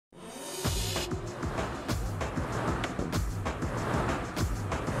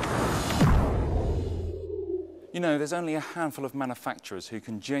You know, there's only a handful of manufacturers who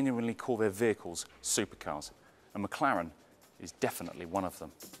can genuinely call their vehicles supercars, and McLaren is definitely one of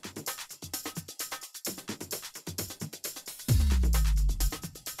them.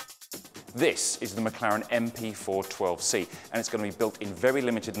 This is the McLaren MP4-12C, and it's going to be built in very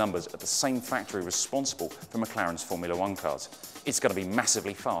limited numbers at the same factory responsible for McLaren's Formula One cars. It's going to be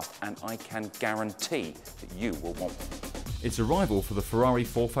massively fast, and I can guarantee that you will want one. It's a rival for the Ferrari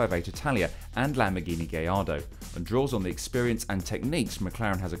 458 Italia and Lamborghini Gallardo, and draws on the experience and techniques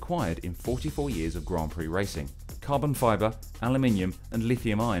McLaren has acquired in 44 years of Grand Prix racing. Carbon fibre, aluminium and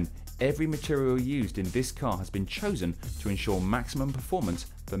lithium ion, every material used in this car has been chosen to ensure maximum performance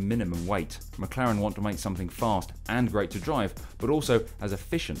for minimum weight. McLaren want to make something fast and great to drive, but also as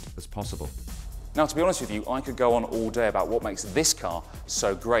efficient as possible. Now, to be honest with you, I could go on all day about what makes this car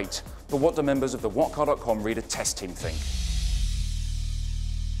so great, but what do members of the whatcar.com reader test team think?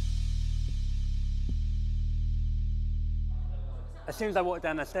 As soon as I walked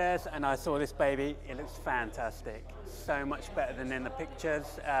down the stairs and I saw this baby, it looks fantastic. So much better than in the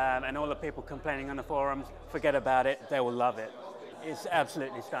pictures, and all the people complaining on the forums, forget about it, they will love it. It's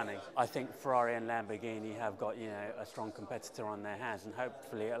absolutely stunning. I think Ferrari and Lamborghini have got, you know, a strong competitor on their hands, and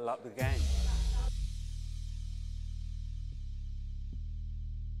hopefully it'll up the game.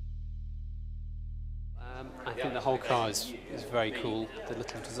 I think the whole car is very cool. The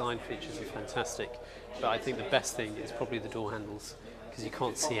little design features are fantastic. But I think the best thing is probably the door handles, because you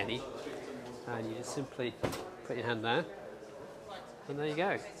can't see any. And you just simply put your hand there, and there you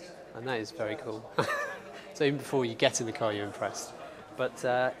go. And that is very cool. So even before you get in the car, you're impressed.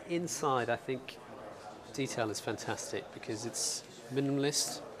 But inside, I think detail is fantastic, because it's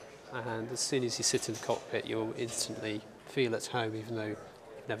minimalist. And as soon as you sit in the cockpit, you'll instantly feel at home, even though you've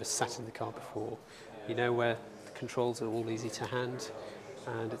never sat in the car before. You know where the controls are all easy to hand,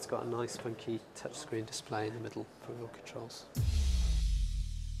 and it's got a nice funky touchscreen display in the middle for all controls.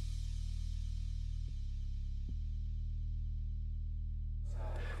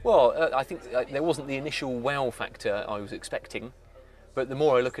 Well, I think there wasn't the initial wow factor I was expecting, but the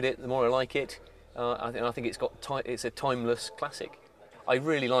more I look at it, the more I like it. I think it's a timeless classic. I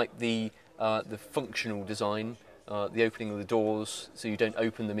really like the functional design. The opening of the doors, so you don't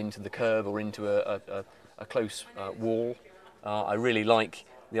open them into the curb or into a close wall. I really like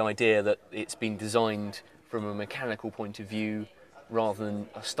the idea that it's been designed from a mechanical point of view rather than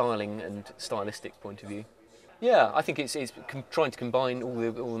a styling and stylistic point of view. Yeah, I think it's trying to combine all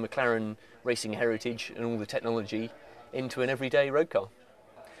the McLaren racing heritage and all the technology into an everyday road car.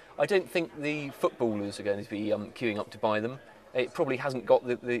 I don't think the footballers are going to be queuing up to buy them. It probably hasn't got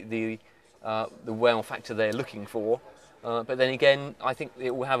the wow factor they're looking for, but then again, I think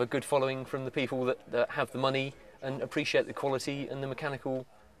it will have a good following from the people that have the money and appreciate the quality and the mechanical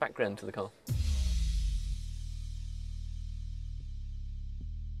background to the car.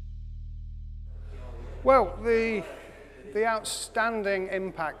 Well, the outstanding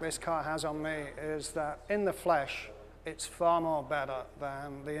impact this car has on me is that in the flesh, it's far more better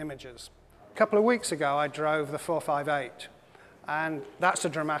than the images. A couple of weeks ago, I drove the 458, and that's a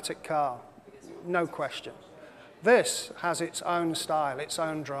dramatic car. No question. This has its own style, its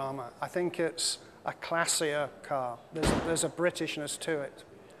own drama. I think it's a classier car. There's a Britishness to it.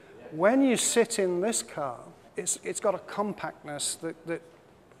 When you sit in this car, it's got a compactness that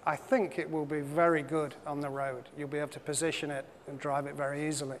I think it will be very good on the road. You'll be able to position it and drive it very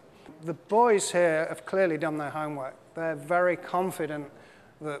easily. The boys here have clearly done their homework. They're very confident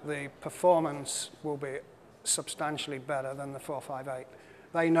that the performance will be substantially better than the 458.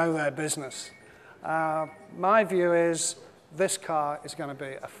 They know their business. My view is this car is going to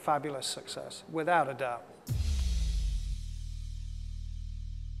be a fabulous success, without a doubt.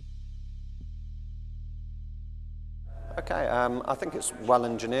 Okay, I think it's well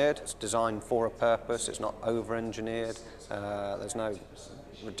engineered. It's designed for a purpose. It's not over-engineered. There's no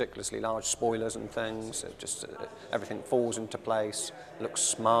ridiculously large spoilers and things. Everything falls into place. It looks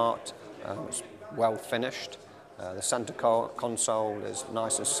smart. It's well finished. The center console is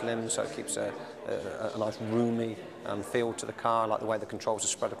nice and slim, so it keeps a nice roomy feel to the car. I like the way the controls are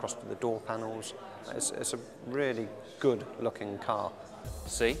spread across the door panels. It's a really good looking car.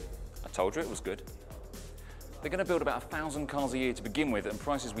 See, I told you it was good. They're going to build about 1,000 cars a year to begin with, and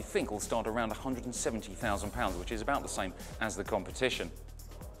prices we think will start around £170,000, which is about the same as the competition.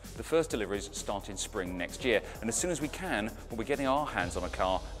 The first deliveries start in spring next year, and as soon as we can, we'll be getting our hands on a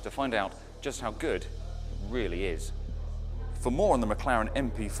car to find out just how good it really is. For more on the McLaren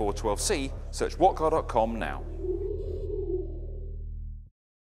MP4-12C, search whatcar.com now.